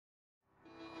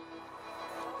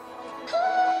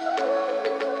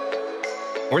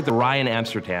We're at the Rye in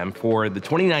Amsterdam for the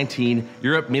 2019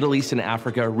 Europe, Middle East, and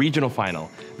Africa Regional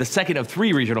Final, the second of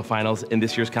 3 regional finals in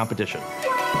this year's competition.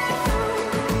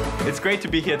 It's great to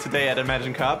be here today at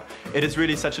Imagine Cup. It is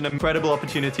really such an incredible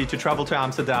opportunity to travel to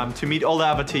Amsterdam, to meet all the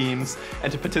other teams,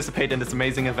 and to participate in this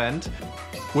amazing event.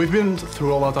 We've been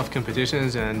through a lot of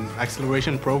competitions and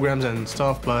acceleration programs and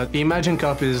stuff, but the Imagine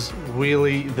Cup is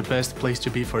really the best place to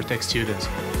be for tech students.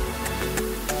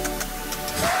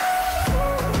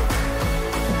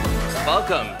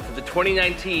 Welcome to the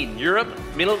 2019 Europe,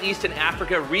 Middle East, and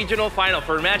Africa Regional Final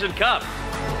for Imagine Cup.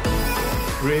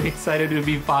 Really excited to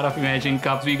be part of Imagine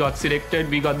Cup. We got selected,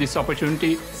 we got this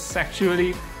opportunity. It's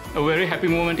actually a very happy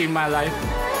moment in my life.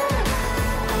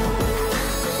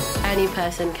 Any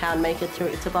person can make it through.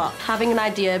 It's about having an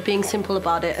idea, being simple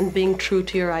about it, and being true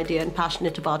to your idea and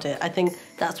passionate about it. I think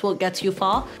that's what gets you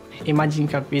far. Imagine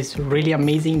Cup is really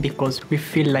amazing because we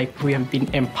feel like we have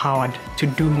been empowered to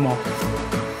do more.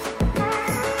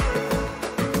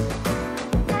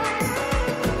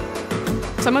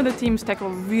 Some of the teams tackle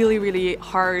really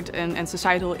hard and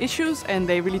societal issues, and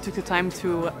they really took the time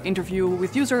to interview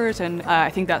with users, and I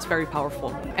think that's very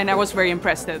powerful. And I was very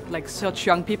impressed that such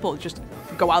young people just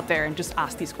go out there and just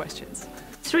ask these questions.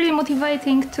 It's really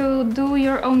motivating to do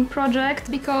your own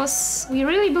project because we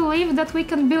really believe that we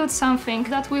can build something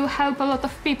that will help a lot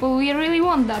of people. We really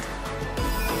want that.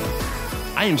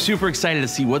 I am super excited to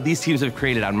see what these teams have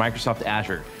created on Microsoft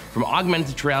Azure. From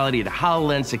augmented reality to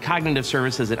HoloLens to cognitive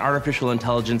services and artificial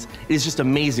intelligence, it is just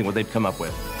amazing what they've come up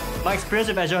with. My experience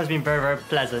with Azure has been very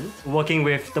pleasant. Working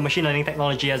with the machine learning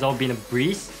technology has all been a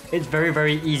breeze. It's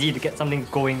very easy to get something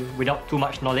going without too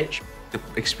much knowledge. The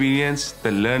experience,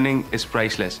 the learning is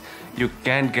priceless. You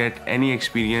can't get any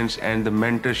experience and the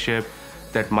mentorship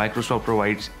that Microsoft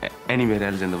provides anywhere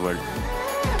else in the world.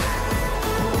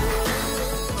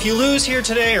 If you lose here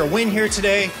today or win here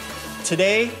today,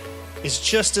 today is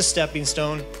just a stepping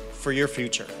stone for your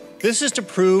future. This is to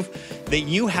prove that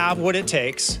you have what it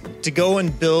takes to go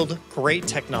and build great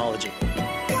technology.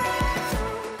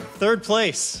 Third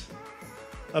place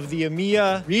of the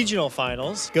EMEA regional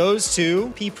finals goes to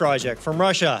P Project from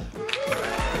Russia.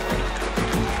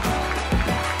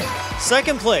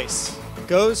 Second place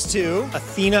goes to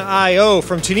Athena.io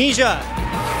from Tunisia.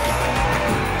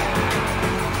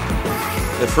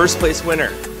 The first place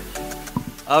winner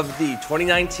of the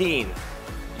 2019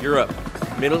 Europe,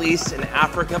 Middle East, and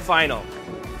Africa Final,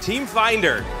 Team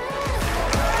Finderr.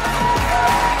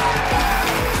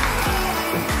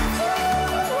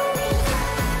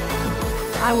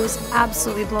 I was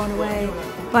absolutely blown away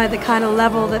by the kind of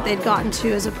level that they'd gotten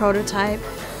to as a prototype,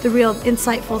 the real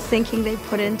insightful thinking they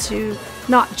put into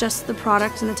not just the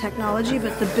product and the technology,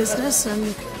 but the business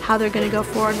and how they're going to go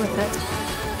forward with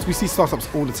it. We see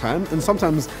startups all the time, and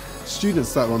sometimes students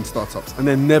start on startups and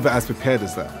they're never as prepared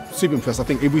as that. Super impressed. I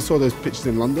think if we saw those pitches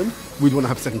in London, we'd want to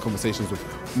have second conversations with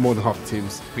more than half the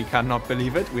teams. We cannot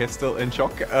believe it. We are still in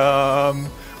shock.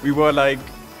 We were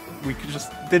we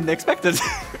just didn't expect it.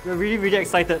 We're really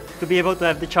excited to be able to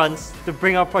have the chance to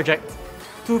bring our project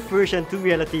to fruition, to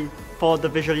reality for the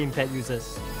visually impaired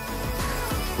users.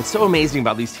 What's so amazing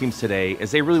about these teams today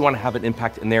is they really want to have an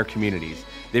impact in their communities.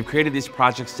 They've created these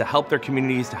projects to help their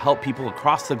communities, to help people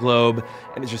across the globe,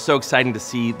 and it's just so exciting to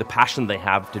see the passion they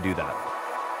have to do that.